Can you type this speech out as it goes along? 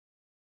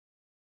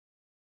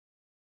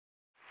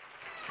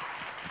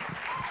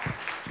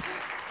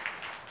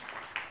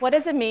What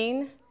does it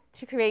mean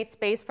to create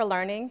space for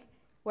learning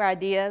where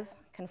ideas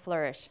can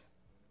flourish?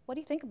 What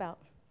do you think about?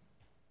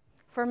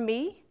 For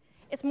me,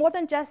 it's more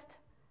than just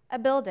a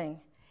building.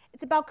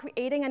 It's about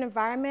creating an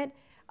environment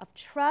of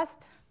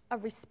trust,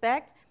 of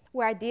respect,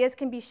 where ideas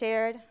can be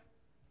shared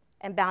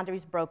and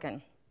boundaries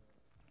broken.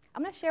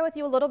 I'm going to share with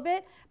you a little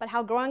bit about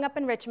how growing up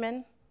in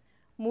Richmond,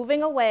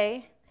 moving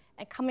away,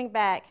 and coming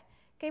back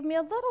gave me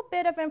a little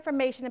bit of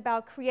information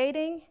about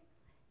creating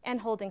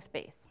and holding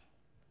space.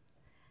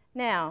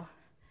 Now,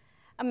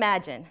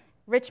 imagine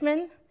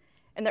Richmond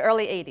in the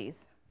early 80s.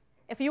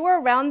 If you were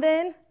around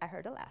then, I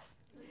heard a laugh.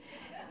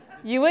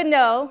 You would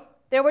know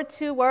there were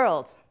two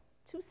worlds,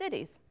 two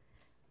cities,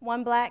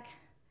 one black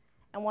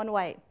and one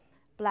white.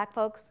 Black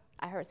folks,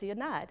 I heard see a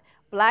nod.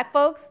 Black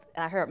folks,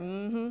 and I heard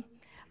mm-hmm.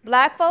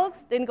 Black folks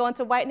didn't go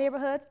into white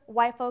neighborhoods.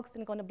 White folks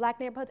didn't go into black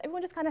neighborhoods.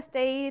 Everyone just kind of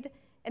stayed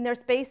in their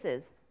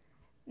spaces.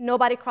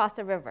 Nobody crossed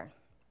the river.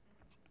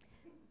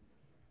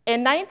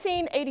 In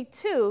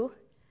 1982,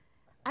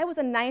 I was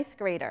a 9th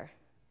grader.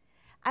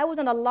 I was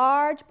in a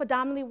large,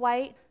 predominantly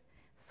white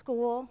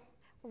school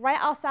right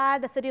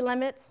outside the city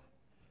limits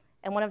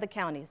in one of the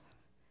counties.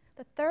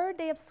 The 3rd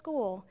day of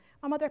school,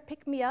 my mother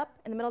picked me up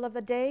in the middle of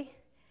the day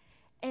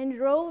and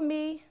drove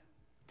me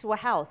to a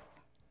house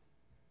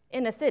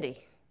in the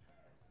city.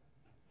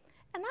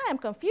 And I am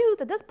confused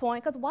at this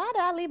point, because why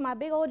did I leave my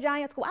big old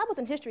giant school? I was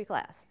in history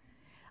class.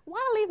 Why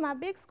did I leave my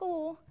big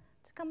school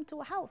to come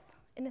to a house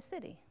in the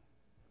city?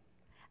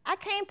 I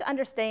came to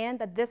understand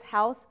that this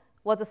house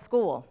was a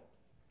school.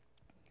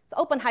 It's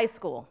Open High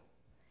School.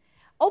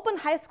 Open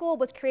High School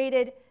was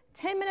created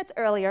 10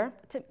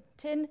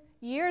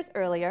 years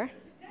earlier,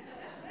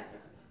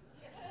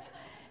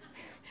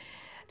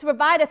 to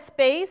provide a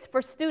space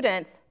for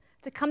students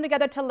to come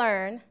together to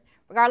learn,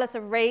 regardless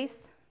of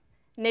race,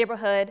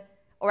 neighborhood,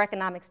 or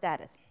economic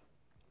status.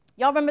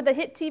 Y'all remember the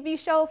hit TV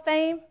show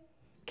Fame?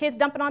 Kids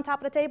dumping on top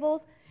of the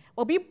tables?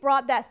 Well, we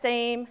brought that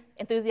same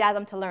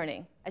enthusiasm to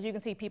learning. As you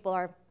can see, people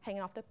are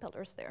hanging off the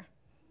pillars there.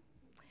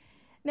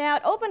 Now,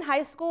 at Open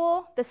High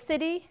School, the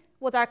city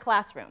was our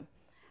classroom.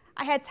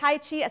 I had Tai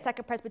Chi at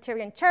Second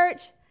Presbyterian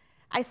Church.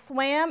 I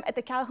swam at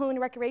the Calhoun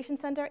Recreation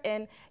Center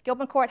in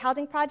Gilpin Court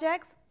Housing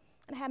Projects,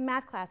 and I had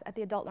math class at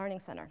the Adult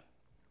Learning Center.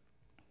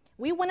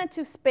 We went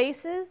into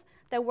spaces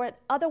that would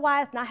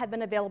otherwise not have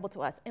been available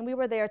to us, and we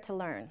were there to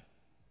learn.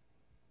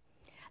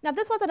 Now,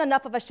 this wasn't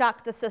enough of a shock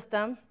to the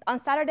system. On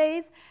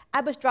Saturdays, I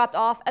was dropped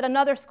off at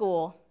another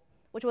school,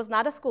 which was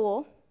not a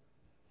school.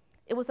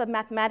 It was a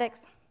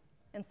mathematics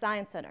and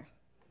science center.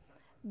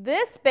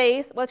 This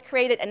space was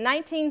created in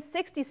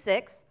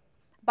 1966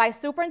 by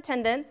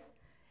superintendents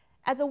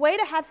as a way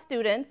to have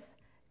students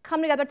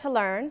come together to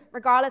learn,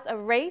 regardless of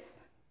race,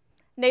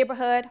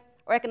 neighborhood,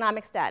 or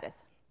economic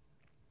status.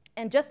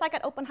 And just like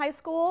at Open High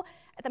School,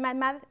 at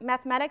the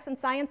Mathematics and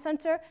Science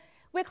Center,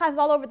 we had classes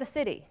all over the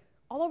city,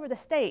 all over the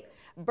state,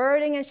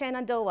 birding in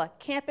Shenandoah,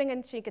 camping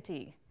in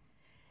Chincoteague,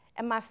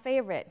 and my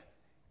favorite,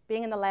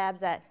 being in the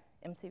labs at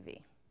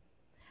MCV.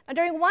 Now,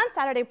 during one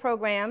Saturday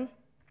program,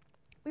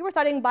 we were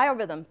studying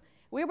biorhythms.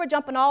 We were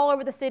jumping all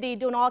over the city,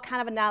 doing all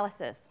kind of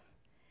analysis.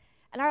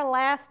 And our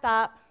last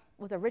stop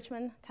was a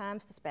Richmond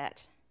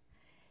Times-Dispatch.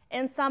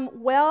 And some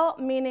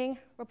well-meaning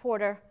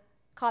reporter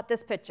caught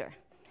this picture.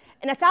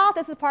 In the South,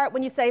 this is the part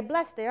when you say,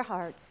 bless their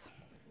hearts.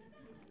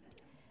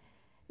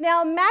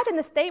 Now, imagine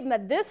the statement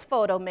that this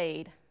photo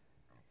made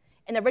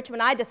in the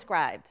Richmond I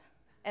described,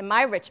 in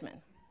my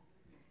Richmond.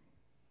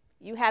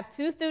 You have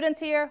two students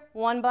here,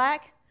 one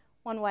black,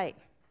 one white.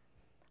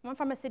 One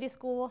from a city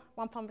school,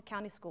 one from a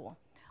county school.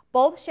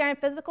 Both sharing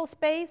physical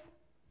space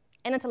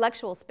and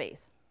intellectual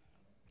space.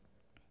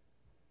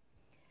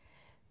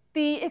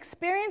 The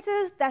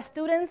experiences that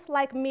students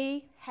like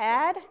me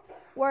had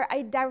were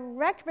a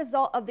direct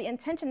result of the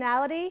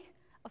intentionality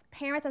of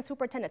parents and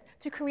superintendents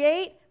to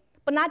create,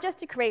 but not just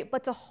to create,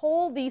 but to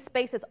hold these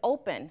spaces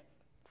open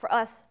for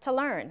us to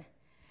learn.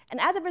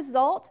 And as a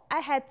result, I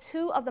had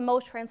two of the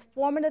most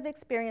transformative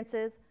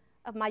experiences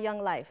of my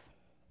young life.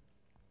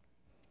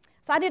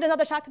 So I did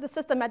another shock to the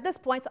system at this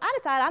point, so I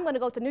decided I'm going to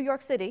go to New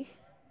York City.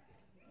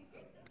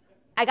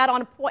 I got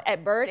on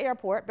at Byrd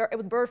Airport, it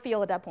was Byrd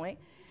Field at that point,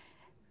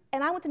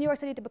 and I went to New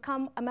York City to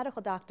become a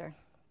medical doctor.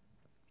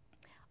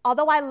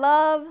 Although I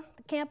loved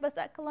the campus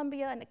at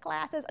Columbia and the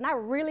classes, and I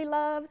really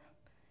loved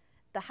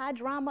the high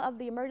drama of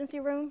the emergency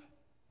room,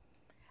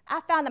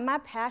 I found that my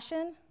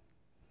passion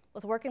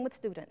was working with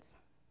students.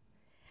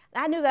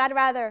 And I knew that I'd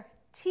rather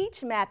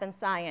teach math and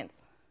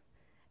science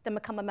than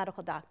become a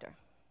medical doctor.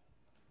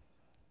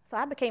 So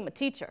I became a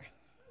teacher.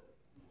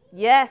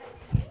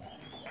 Yes.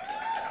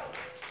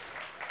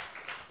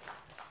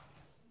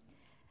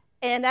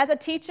 And as a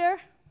teacher,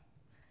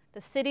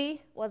 the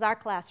city was our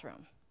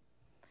classroom.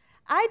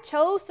 I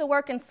chose to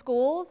work in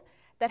schools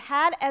that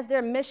had as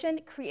their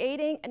mission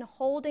creating and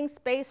holding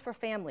space for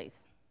families.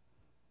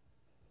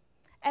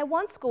 At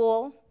one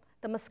school,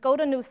 the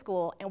Muskota New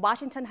School in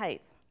Washington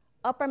Heights,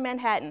 Upper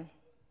Manhattan,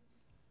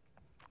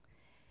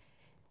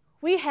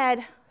 we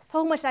had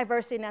so much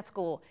diversity in that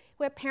school.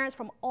 We had parents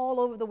from all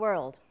over the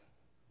world.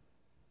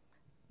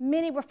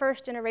 Many were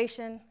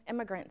first-generation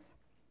immigrants.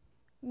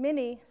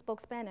 Many spoke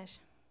Spanish.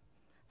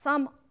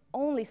 Some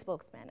only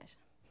spoke Spanish.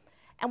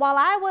 And while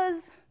I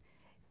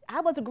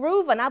was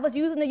grooving, I was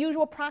using the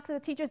usual proxy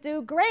that teachers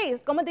do.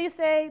 Grace, como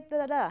dice,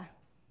 da-da-da.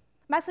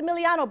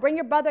 Maximiliano, bring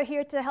your brother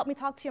here to help me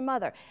talk to your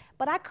mother.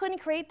 But I couldn't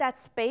create that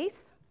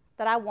space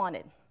that I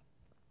wanted.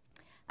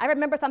 I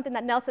remember something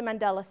that Nelson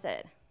Mandela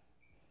said.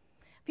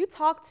 If you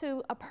talk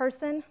to a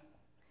person,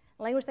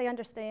 language they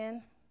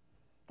understand,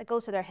 that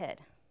goes to their head.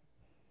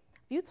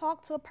 If you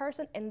talk to a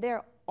person in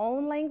their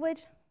own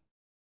language,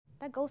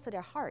 that goes to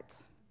their heart.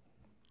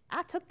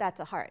 I took that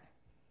to heart,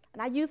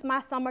 and I used my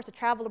summer to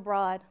travel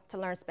abroad to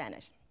learn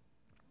Spanish.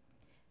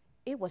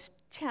 It was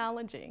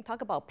challenging.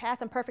 Talk about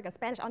past and perfect in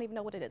Spanish. I don't even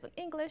know what it is in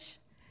English.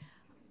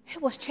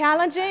 It was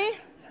challenging,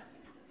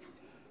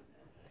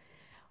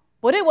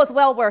 but it was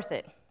well worth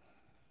it.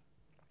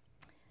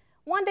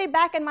 One day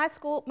back in my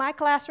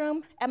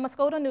classroom at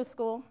Moscoto New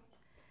School,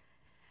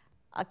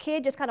 a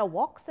kid just kind of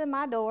walks in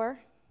my door,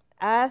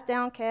 eyes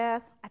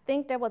downcast. I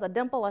think there was a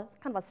dimple,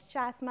 kind of a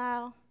shy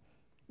smile.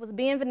 It was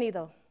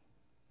Bienvenido.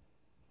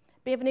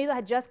 Bienvenido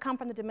had just come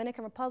from the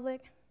Dominican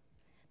Republic,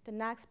 did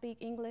not speak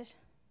English.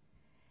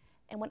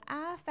 And when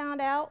I found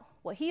out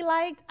what he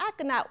liked, I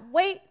could not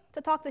wait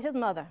to talk to his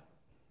mother.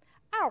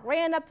 I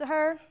ran up to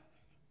her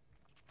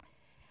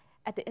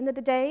at the end of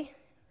the day,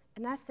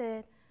 and I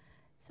said,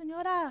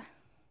 Señora,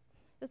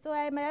 yo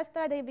soy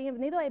maestra de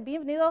Bienvenido, y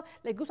Bienvenido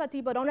le gusta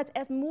tiburones.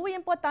 Es muy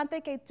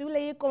importante que tú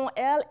leas con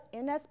él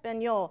en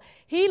español.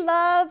 He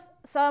loves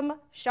some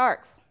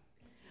sharks.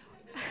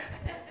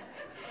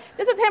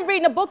 This is him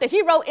reading a book that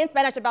he wrote in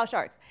Spanish about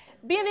sharks.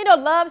 Bienvenido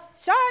loves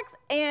sharks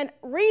and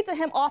read to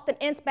him often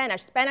in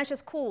Spanish. Spanish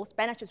is cool.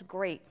 Spanish is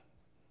great.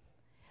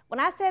 When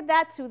I said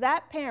that to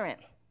that parent,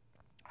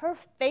 her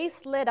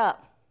face lit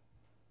up.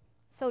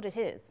 So did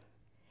his.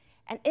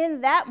 And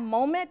in that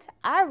moment,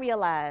 I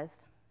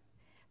realized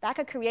that I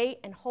could create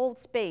and hold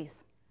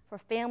space for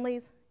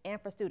families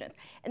and for students.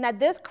 And that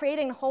this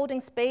creating and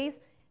holding space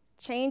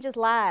changes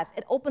lives.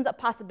 It opens up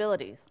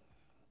possibilities.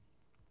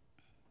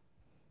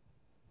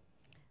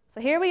 So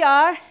here we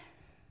are,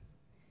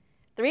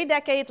 3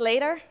 decades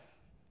later,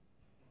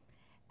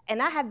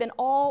 and I have been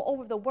all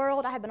over the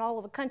world. I have been all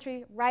over the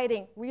country,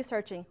 writing,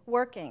 researching,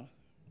 working.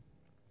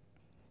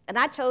 And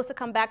I chose to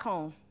come back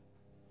home,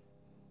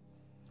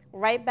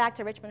 right back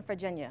to Richmond,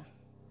 Virginia.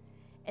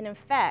 And in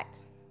fact,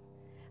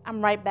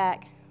 I'm right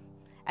back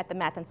at the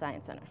Math and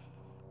Science Center.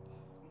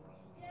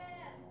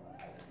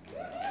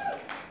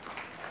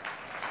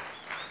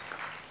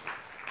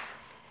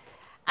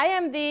 I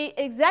am the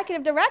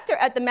executive director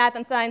at the Math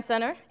and Science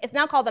Center. It's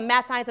now called the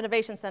MathScience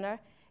Innovation Center,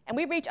 and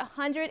we reach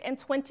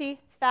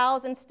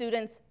 120,000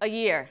 students a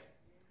year.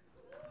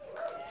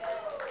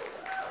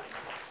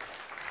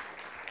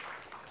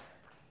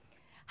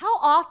 How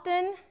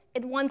often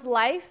in one's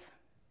life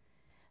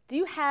do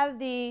you have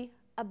the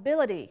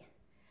ability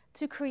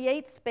to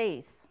create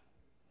space,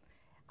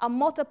 a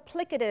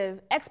multiplicative,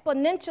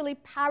 exponentially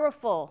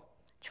powerful,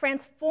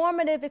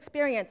 transformative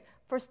experience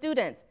for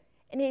students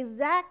in the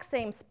exact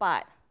same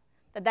spot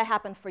that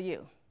happened for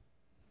you?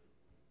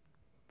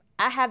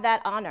 I have that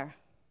honor,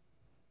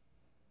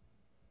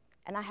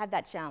 and I have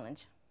that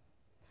challenge.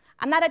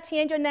 I'm not a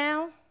teenager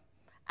now.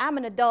 I'm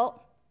an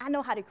adult. I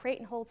know how to create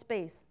and hold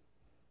space.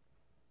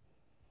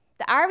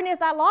 The irony is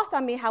not lost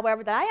on me,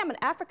 however, that I am an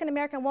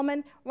African-American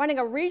woman running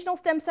a regional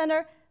STEM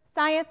center,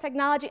 science,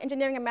 technology,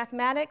 engineering, and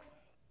mathematics.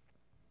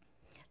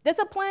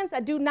 Disciplines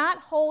that do not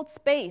hold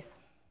space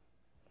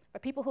for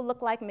people who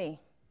look like me,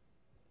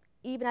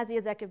 even as the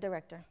executive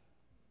director.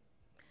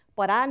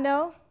 But I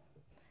know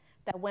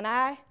that when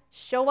I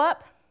show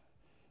up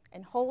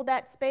and hold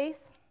that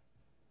space,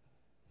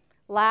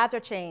 lives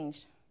are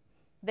changed.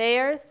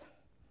 Theirs,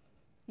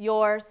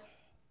 yours,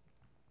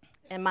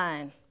 and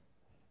mine.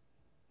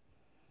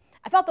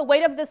 I felt the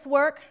weight of this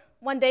work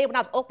one day when I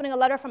was opening a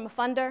letter from a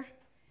funder,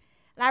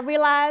 and I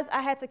realized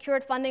I had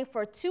secured funding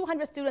for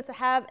 200 students to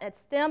have a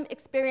STEM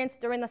experience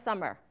during the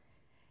summer.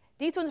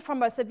 These students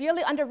from a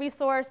severely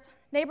under-resourced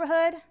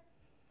neighborhood,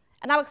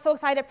 and I was so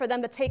excited for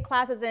them to take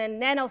classes in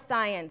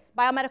nanoscience,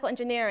 biomedical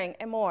engineering,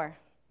 and more.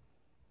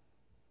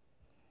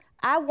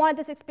 I wanted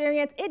this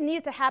experience. It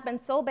needed to happen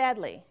so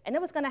badly, and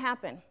it was going to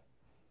happen.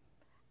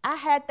 I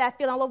had that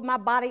feeling all over my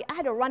body. I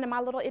had to run in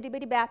my little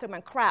itty-bitty bathroom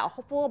and cry,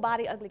 a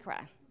full-body ugly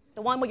cry,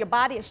 the one where your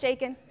body is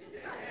shaking.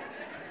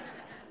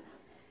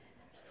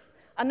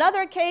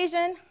 Another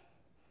occasion,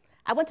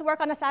 I went to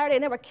work on a Saturday,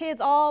 and there were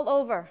kids all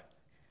over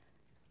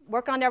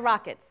working on their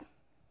rockets.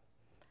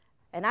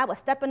 And I was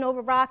stepping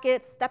over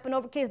rockets, stepping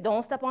over kids.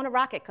 Don't step on a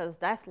rocket, because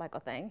that's like a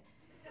thing.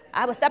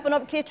 I was stepping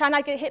over kids, trying not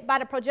to get hit by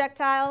the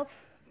projectiles.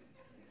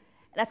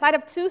 And the sight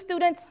of 2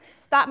 students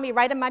stopped me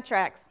right in my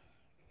tracks.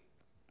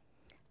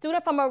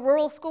 Student from a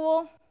rural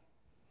school,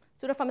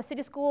 student from a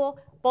city school,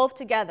 both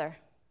together,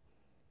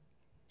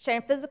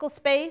 sharing physical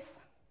space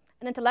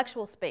and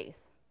intellectual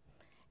space.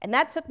 And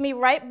that took me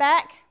right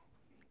back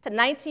to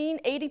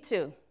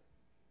 1982.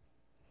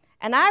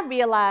 And I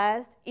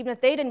realized, even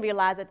if they didn't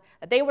realize it,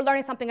 that they were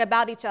learning something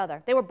about each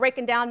other. They were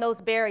breaking down those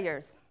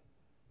barriers.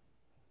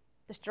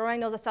 destroying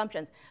those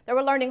assumptions. They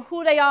were learning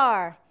who they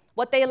are,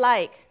 what they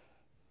like,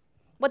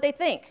 what they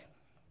think.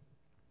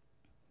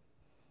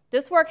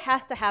 This work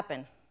has to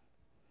happen.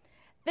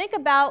 Think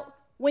about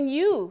when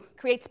you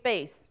create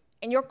space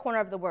in your corner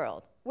of the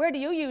world. Where do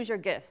you use your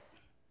gifts?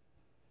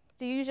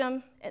 Do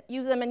you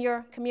use them in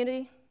your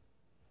community?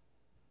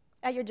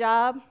 At your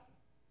job?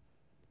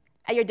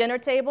 At your dinner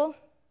table?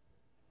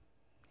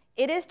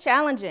 It is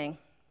challenging,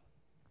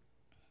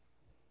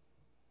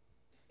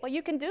 but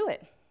you can do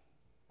it.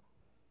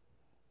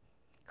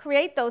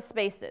 Create those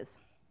spaces.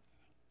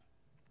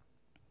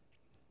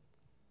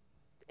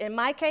 In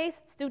my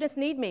case, students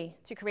need me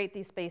to create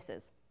these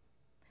spaces.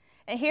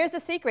 And here's the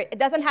secret. It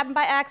doesn't happen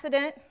by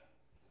accident.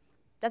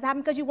 It doesn't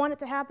happen because you want it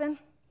to happen. It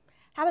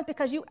happens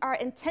because you are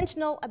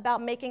intentional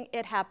about making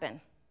it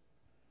happen.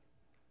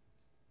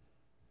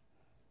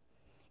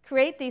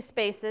 Create these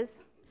spaces.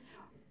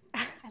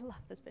 I love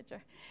this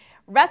picture.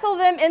 Wrestle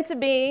them into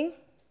being,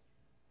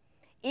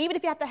 even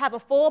if you have to have a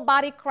full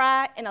body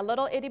cry in a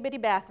little itty-bitty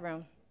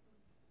bathroom.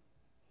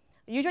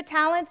 Use your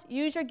talents,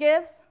 use your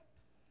gifts,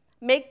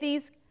 make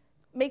these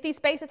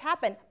spaces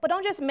happen. But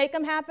don't just make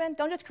them happen.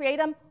 Don't just create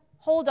them.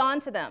 Hold on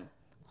to them.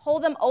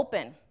 Hold them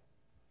open.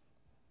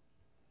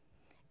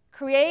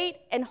 Create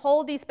and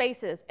hold these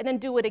spaces, and then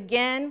do it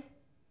again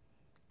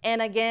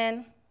and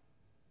again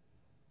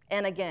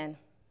and again.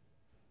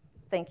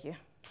 Thank you.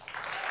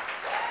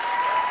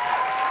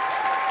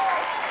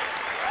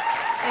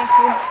 Thank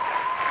you.